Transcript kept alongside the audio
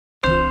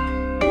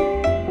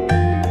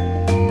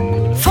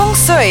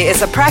Shui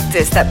is a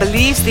practice that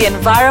believes the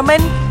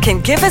environment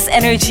can give us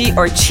energy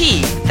or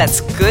chi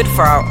that's good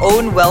for our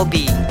own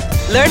well-being.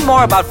 Learn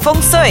more about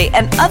Feng Shui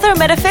and other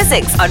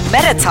metaphysics on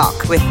Meta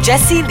Talk with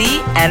Jessie Lee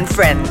and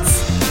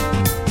friends.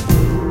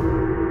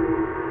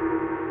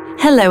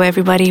 Hello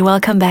everybody,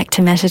 welcome back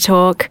to Meta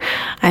Talk.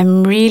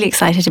 I'm really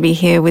excited to be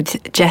here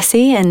with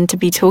Jessie and to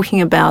be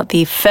talking about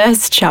the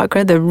first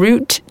chakra, the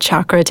root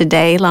chakra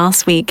today.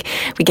 Last week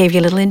we gave you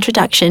a little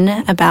introduction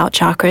about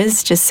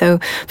chakras, just so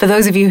for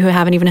those of you who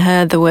haven't even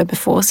heard the word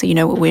before, so you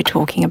know what we're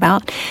talking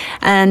about.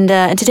 And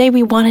today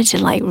we wanted to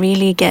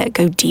really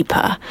go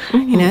deeper,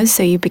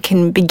 so you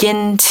can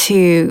begin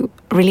to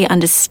really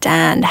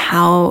understand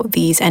how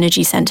these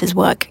energy centers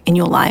work in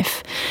your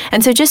life.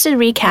 And so just to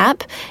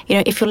recap,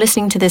 if you're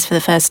listening to this for the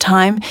first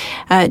time,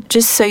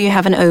 just so you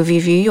have an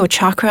overview, your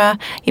chakra,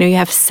 you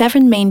have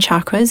 7 main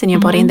chakras in your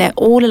body and they're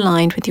all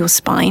aligned with your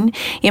spine.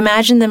 You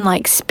imagine them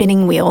like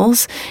spinning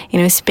wheels,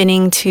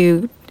 spinning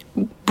to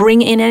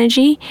bring in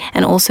energy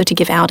and also to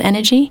give out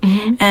energy,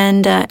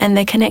 and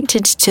they're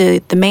connected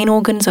to the main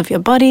organs of your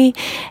body,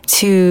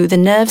 to the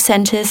nerve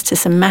centers, to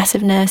some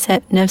massive nerve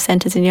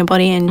centers in your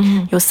body,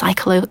 and your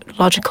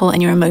psychological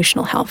and your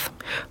emotional health.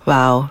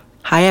 Wow.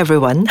 Hi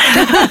everyone.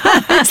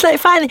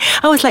 It's finally,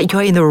 I was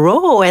you're in a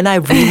row, and I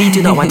really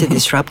do not want to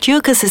disrupt you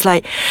because it's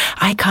I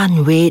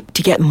can't wait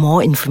to get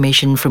more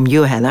information from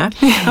you, Hannah.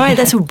 All right,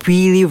 that's a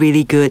really,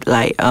 really good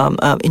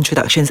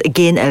introductions.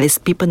 Again, at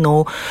least people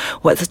know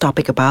what the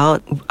topic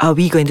about. Are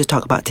we going to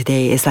talk about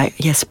today? It's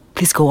yes,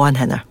 please go on,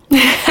 Hannah.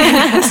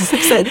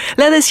 So,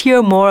 let us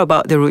hear more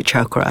about the root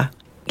chakra.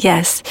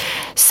 Yes.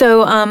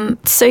 So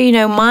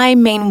my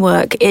main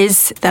work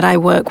is that I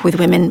work with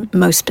women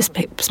more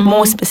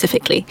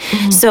specifically.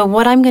 So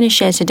what I'm going to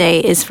share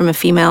today is from a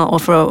female or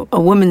from a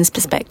woman's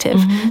perspective.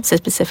 So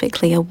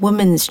specifically a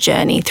woman's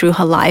journey through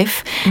her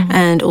life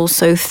and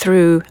also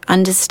through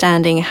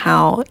understanding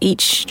how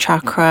each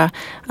chakra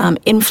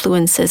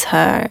influences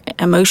her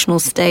emotional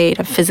state,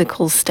 a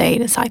physical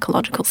state, a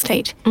psychological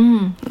state.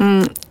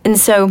 And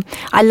so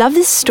I love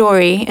this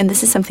story, and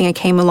this is something that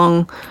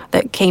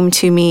came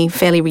to me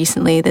fairly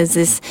recently.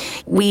 There's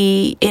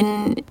we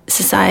in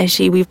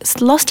society, we've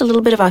lost a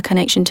little bit of our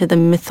connection to the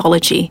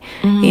mythology,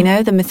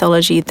 the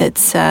mythology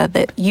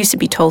that used to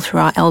be told through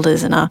our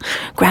elders and our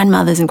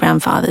grandmothers and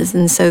grandfathers.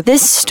 And so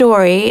this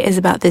story is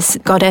about this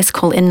goddess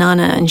called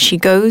Inanna, and she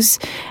goes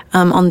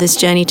on this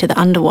journey to the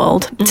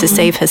underworld to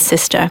save her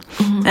sister.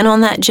 And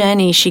on that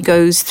journey, she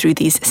goes through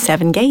these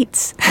 7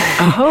 gates.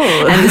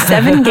 Oh. And the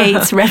 7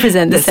 gates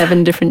represent the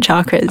 7 different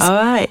chakras. All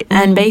right.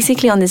 And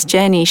basically on this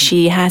journey,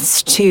 she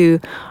has to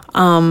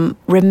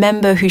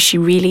remember who she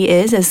really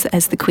is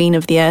as the queen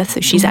of the earth.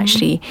 So she's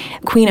actually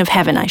queen of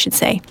heaven, I should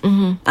say.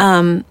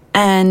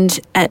 And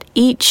at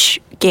each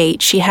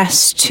gate, she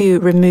has to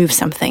remove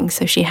something.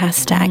 So she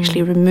has to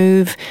actually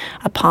remove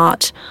a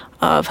part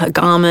of her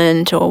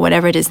garment or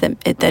whatever it is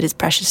that is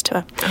precious to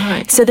her. All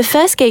right. So the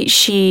first gate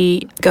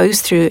she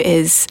goes through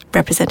is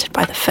represented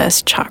by the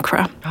first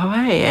chakra. All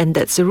right, and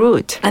that's the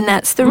root. And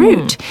that's the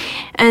root.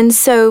 And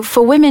so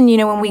for women,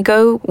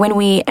 when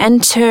we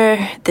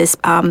enter this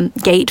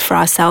gate for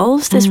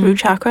ourselves, this root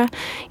chakra,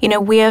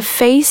 we are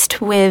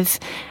faced with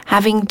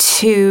having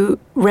to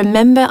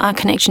remember our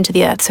connection to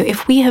the earth. So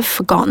if we have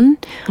forgotten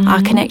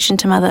our connection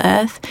to Mother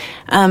Earth,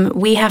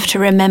 we have to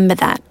remember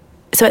that.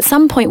 So at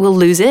some point we'll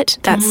lose it.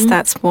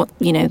 That's what,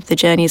 the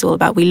journey is all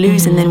about. We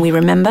lose and then we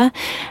remember.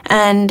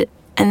 And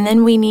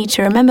then we need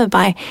to remember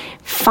by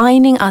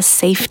finding our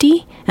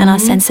safety and our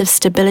sense of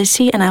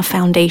stability and our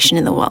foundation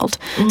in the world.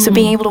 So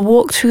being able to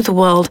walk through the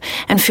world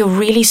and feel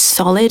really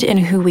solid in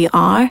who we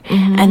are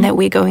and that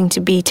we're going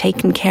to be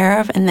taken care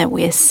of and that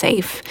we're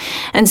safe.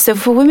 And so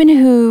for women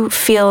who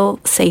feel,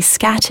 say,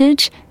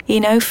 scattered,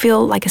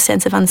 feel like a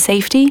sense of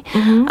unsafety,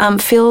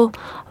 feel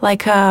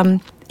like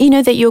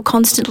that you're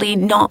constantly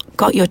not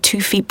got your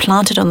 2 feet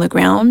planted on the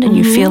ground and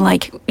you feel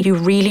like you're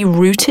really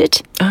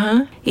rooted.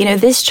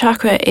 This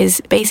chakra is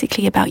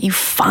basically about you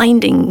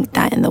finding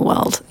that in the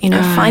world,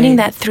 finding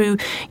that through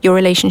your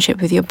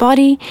relationship with your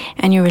body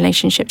and your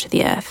relationship to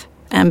the earth.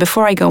 And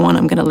before I go on,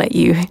 I'm going to let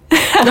you.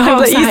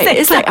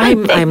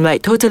 I'm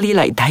totally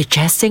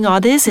digesting all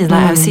this. And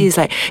I see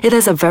it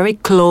has a very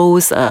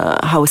close,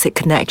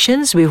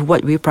 connections with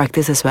what we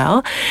practice as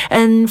well.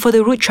 And for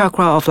the root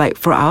chakra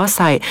for our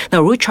side,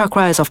 now root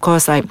chakra is of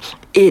course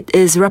it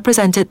is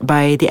represented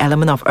by the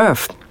element of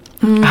earth.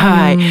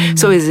 Right.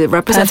 So it's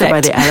represented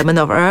by the element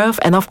of earth.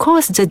 And of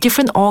course, the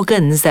different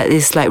organs that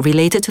is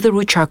related to the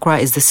root chakra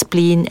is the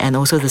spleen and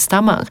also the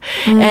stomach.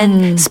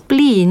 And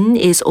spleen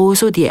is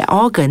also the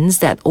organs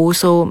that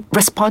also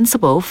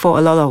responsible for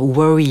a lot of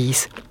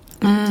worries.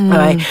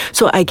 Right.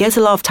 So I guess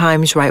a lot of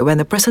times, when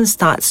a person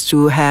starts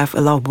to have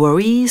a lot of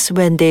worries,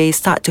 when they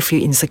start to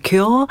feel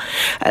insecure,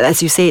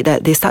 as you say,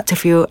 that they start to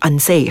feel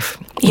unsafe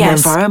in the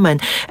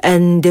environment,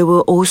 and they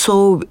will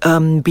also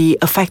be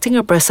affecting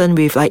a person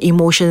with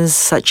emotions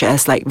such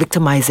as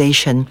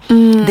victimization.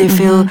 They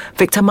feel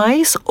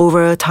victimized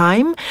over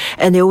time,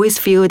 and they always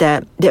feel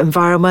that the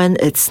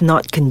environment is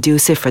not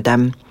conducive for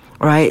them.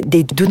 right?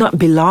 They do not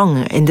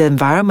belong in the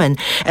environment.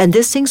 And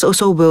these things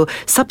also will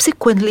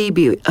subsequently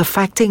be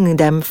affecting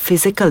them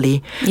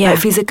physically. Yeah. Like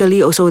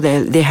physically also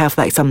they have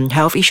like some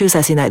health issues,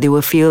 as in like they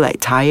will feel like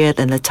tired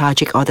and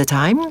lethargic all the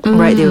time,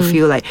 right? They will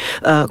feel like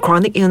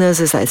chronic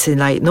illnesses, as in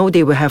like,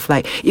 they will have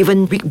like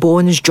even weak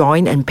bones,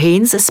 joint and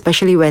pains,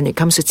 especially when it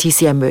comes to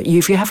TCM.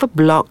 If you have a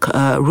blocked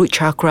root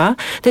chakra,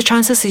 the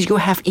chances is you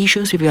have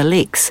issues with your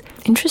legs.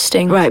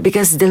 Interesting. Right,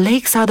 because the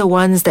legs are the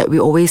ones that we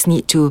always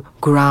need to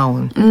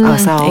ground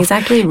ourselves.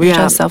 Exactly, root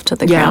ourselves to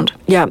the ground.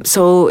 Yeah,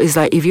 so it's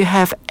like if you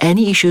have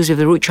any issues with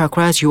the root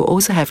chakras, you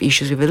also have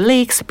issues with the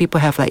legs. People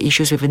have like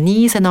issues with the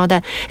knees and all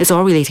that. It's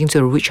all relating to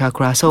the root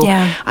chakra. So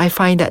I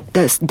find that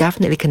there's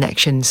definitely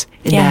connections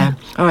in there.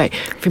 All right,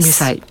 from your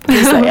side,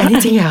 is there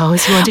anything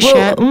else you want to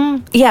share?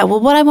 Yeah, well,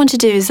 what I want to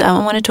do is I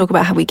want to talk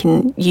about how we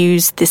can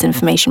use this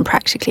information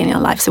practically in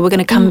our life. So we're going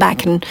to come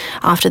back and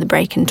after the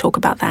break and talk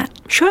about that.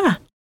 Sure.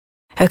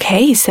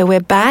 Okay, so we're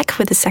back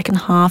with the second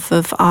half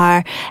of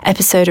our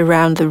episode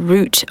around the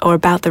root, or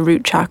about the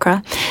root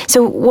chakra.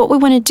 So what we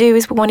want to do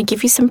is we want to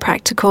give you some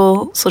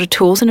practical sort of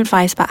tools and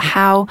advice about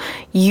how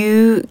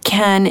you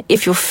can,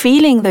 if you're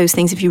feeling those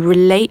things, if you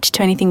relate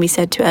to anything we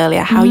said to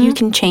earlier, how you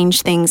can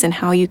change things and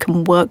how you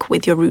can work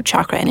with your root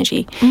chakra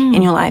energy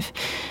in your life.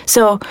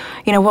 So,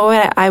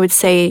 what I would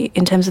say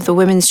in terms of the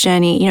women's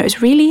journey,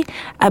 it's really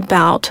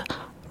about,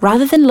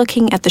 rather than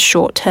looking at the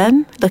short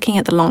term, looking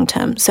at the long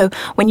term. So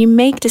when you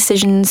make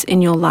decisions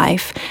in your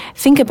life,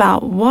 think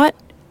about what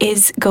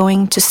is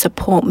going to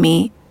support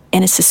me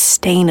in a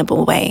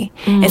sustainable way.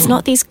 It's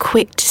not these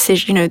quick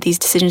decisions, these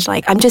decisions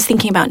like, I'm just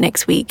thinking about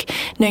next week.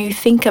 No, you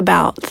think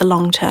about the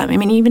long term. I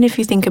mean, even if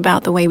you think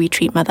about the way we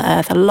treat Mother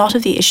Earth, a lot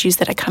of the issues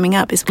that are coming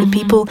up is because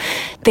people,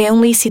 they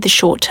only see the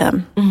short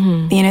term.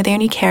 They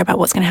only care about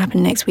what's going to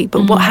happen next week.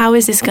 But how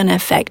is this going to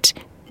affect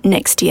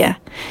next year?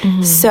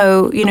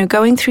 So,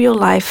 going through your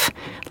life,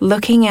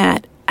 looking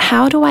at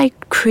how do I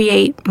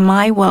create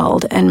my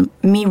world and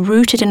me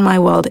rooted in my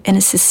world in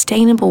a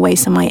sustainable way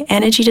so my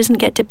energy doesn't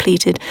get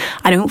depleted,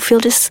 I don't feel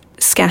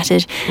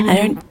scattered, I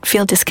don't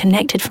feel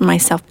disconnected from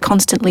myself,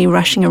 constantly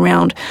rushing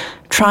around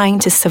trying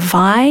to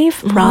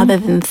survive rather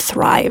than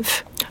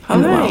thrive. All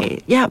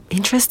right. Yeah,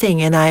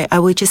 interesting. And I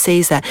would just say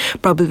is that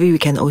probably we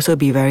can also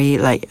be very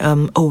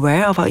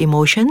aware of our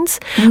emotions.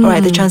 All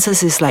right. The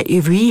chances is like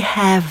if we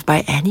have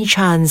by any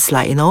chance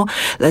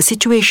the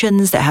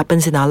situations that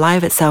happens in our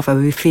life itself where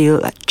we feel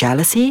like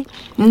jealousy,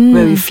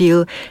 where we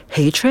feel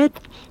hatred,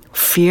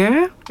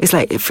 fear, it's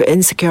like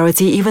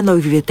insecurity, even though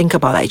if you think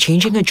about like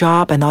changing a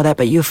job and all that,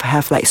 but you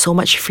have like so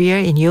much fear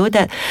in you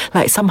that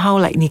like somehow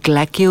like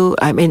neglect you,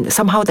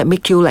 somehow that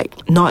make you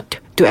like not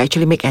to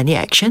actually make any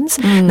actions.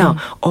 Now,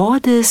 all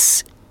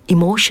these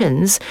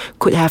emotions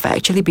could have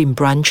actually been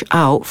branched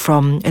out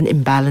from an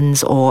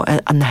imbalance or an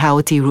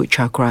unhealthy root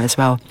chakra as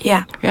well.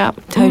 Yeah,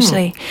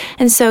 totally.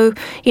 And so,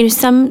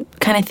 some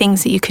kind of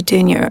things that you could do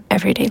in your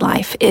everyday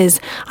life is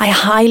I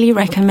highly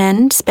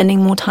recommend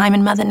spending more time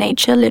in Mother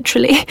Nature,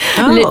 literally.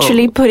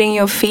 Literally putting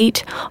your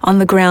feet on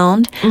the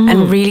ground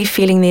and really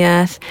feeling the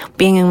earth,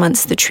 being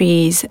amongst the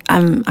trees.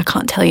 I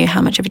can't tell you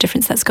how much of a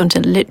difference that's going to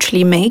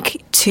literally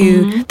make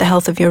to the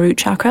health of your root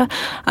chakra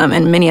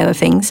and many other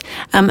things.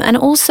 And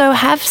also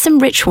have some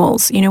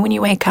rituals, when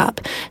you wake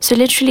up. So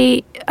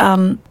literally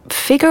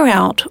figure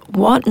out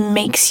what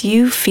makes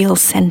you feel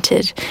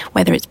centered,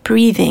 whether it's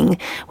breathing,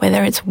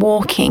 whether it's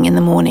walking in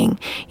the morning.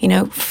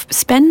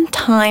 Spend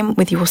time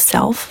with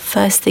yourself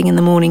first thing in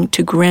the morning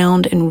to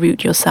ground and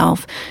root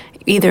yourself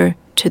either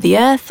to the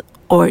earth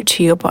or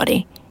to your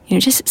body.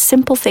 Just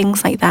simple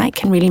things like that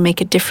can really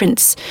make a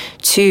difference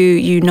to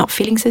you not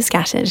feeling so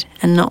scattered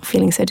and not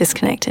feeling so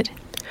disconnected.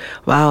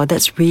 Wow,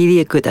 that's really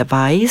a good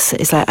advice.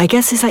 I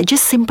guess it's like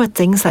just simple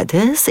things like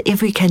this,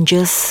 if we can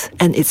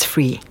and it's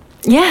free.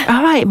 Yeah.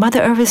 All right, Mother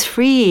Earth is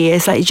free.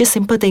 It's like just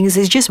simple things.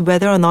 It's just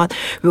whether or not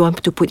we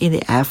want to put in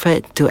the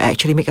effort to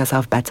actually make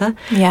ourselves better,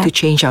 to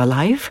change our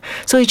life.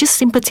 So it's just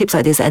simple tips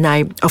like this. And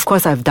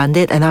I've done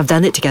it, and I've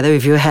done it together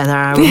with you, Hannah.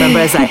 I remember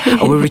it's like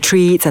our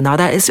retreats and all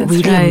that. It's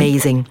really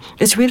amazing.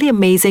 It's really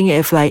amazing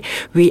if like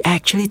we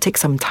actually take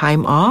some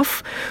time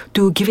off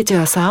to give it to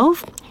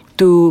ourselves,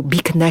 to be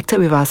connected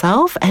with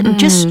ourselves and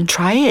just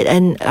try it.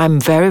 And I'm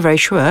very, very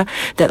sure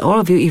that all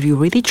of you, if you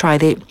really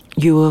tried it,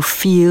 you will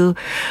feel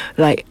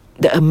like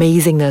the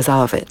amazingness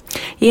out of it.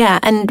 Yeah,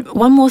 and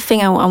one more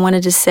thing I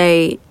wanted to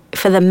say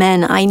for the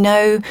men. I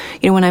know,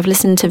 when I've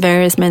listened to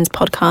various men's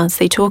podcasts,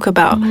 they talk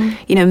about,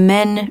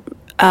 men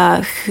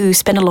who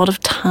spend a lot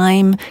of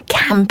time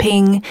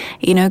camping,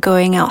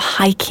 going out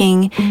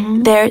hiking.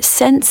 Their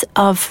sense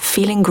of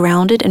feeling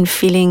grounded and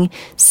feeling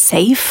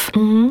safe,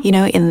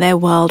 in their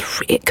world,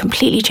 it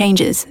completely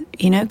changes.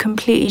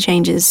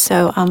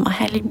 So I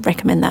highly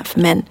recommend that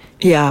for men.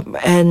 Yeah,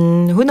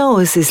 and who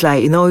knows, it's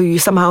like, you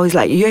somehow, it's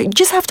like, you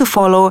just have to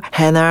follow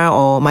Hannah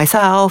or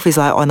myself, it's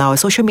like on our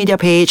social media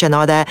page and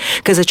all that,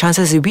 because the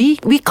chances we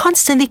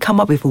constantly come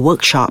up with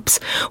workshops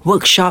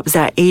that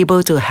are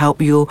able to help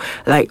you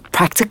like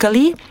practice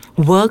practically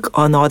work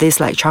on all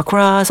these like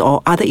chakras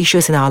or other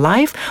issues in our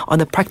life on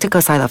the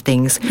practical side of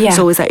things. Yeah.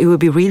 So it's like it would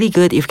be really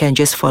good if you can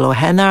just follow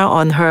Hannah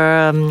on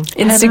her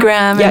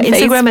Instagram, Hannah, and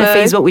Instagram Facebook.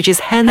 and Facebook, which is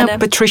Hannah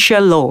Patricia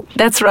Low.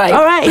 That's right.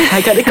 All right,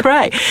 I got it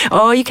correct.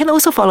 Or you can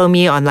also follow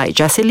me on like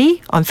Jessie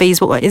Lee on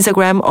Facebook or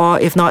Instagram, or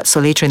if not,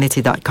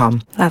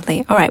 soleiltrinity.com.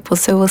 Lovely. All right. Well,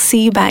 so we'll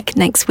see you back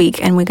next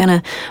week, and we're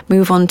going to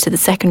move on to the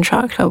second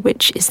chakra,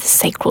 which is the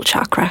sacral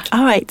chakra.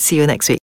 All right, see you next week.